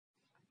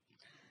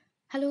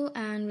Hello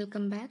and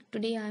welcome back.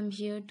 Today I am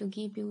here to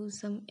give you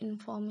some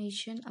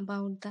information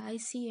about the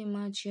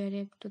ICMR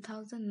JRF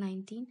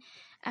 2019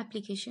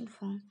 application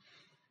form.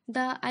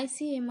 The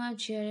ICMR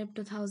JRF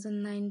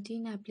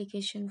 2019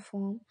 application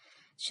form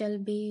shall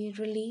be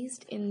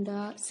released in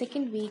the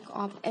second week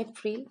of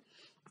April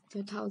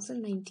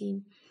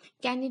 2019.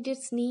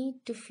 Candidates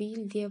need to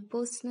fill their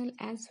personal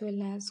as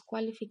well as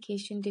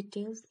qualification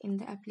details in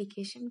the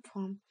application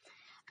form.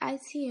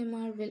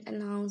 ICMR will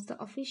announce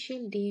the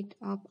official date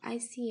of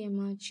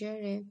ICMR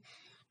JRF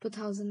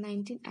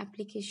 2019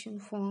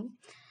 application form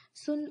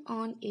soon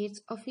on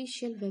its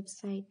official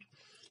website.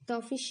 The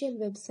official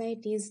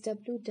website is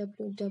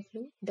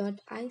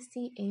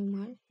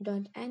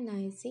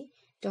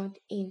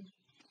www.icmr.nic.in.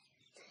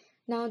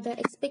 Now, the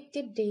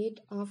expected date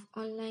of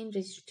online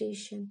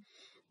registration.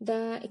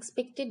 The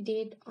expected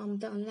date of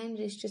the online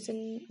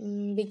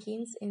registration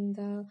begins in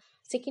the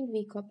second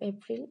week of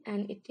April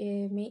and it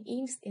may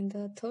ends in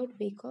the third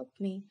week of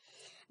May.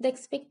 The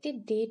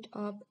expected date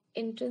of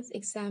entrance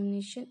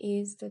examination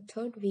is the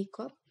third week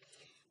of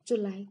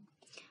July.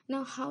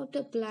 Now, how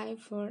to apply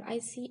for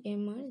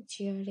ICMR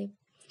JRF?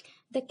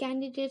 The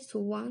candidates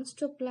who wants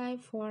to apply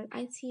for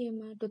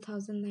ICMR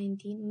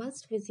 2019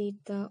 must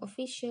visit the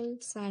official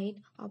site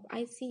of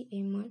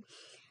ICMR,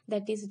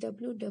 that is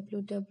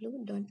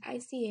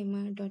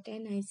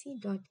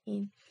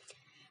www.icmr.nic.in.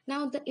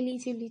 Now, the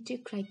eligibility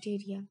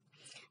criteria.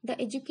 The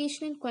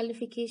educational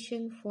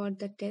qualification for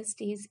the test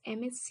is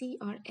MSc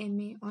or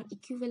MA or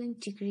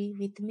equivalent degree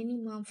with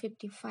minimum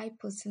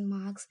 55%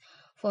 marks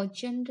for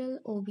general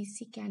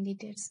OBC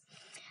candidates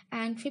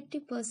and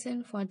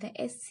 50% for the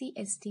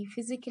SC/ST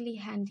physically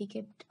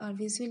handicapped or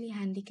visually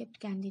handicapped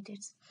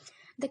candidates.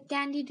 The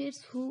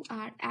candidates who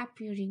are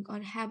appearing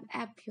or have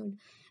appeared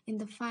in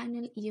the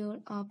final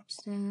year of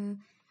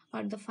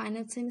or the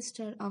final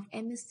semester of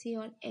MSc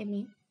or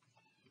MA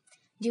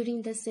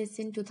during the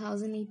session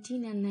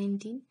 2018 and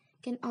 19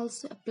 can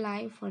also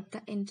apply for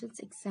the entrance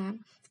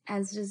exam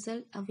as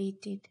result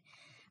awaited.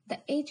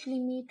 The age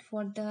limit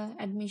for the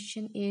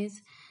admission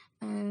is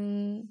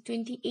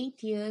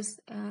 28 years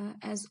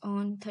as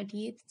on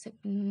 30th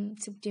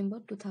September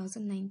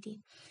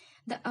 2019.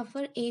 The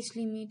upper age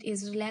limit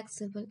is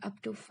relaxable up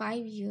to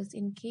 5 years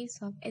in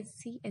case of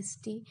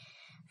SC/ST,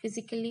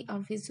 physically or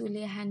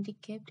visually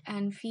handicapped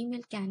and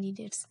female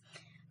candidates,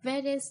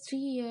 whereas 3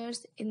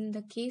 years in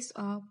the case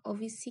of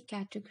OBC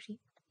category.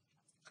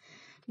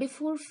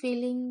 Before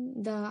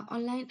filling the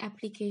online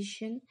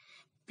application,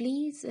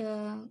 please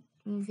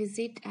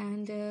visit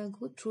and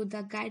go through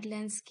the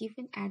guidelines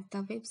given at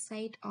the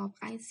website of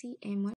ICMR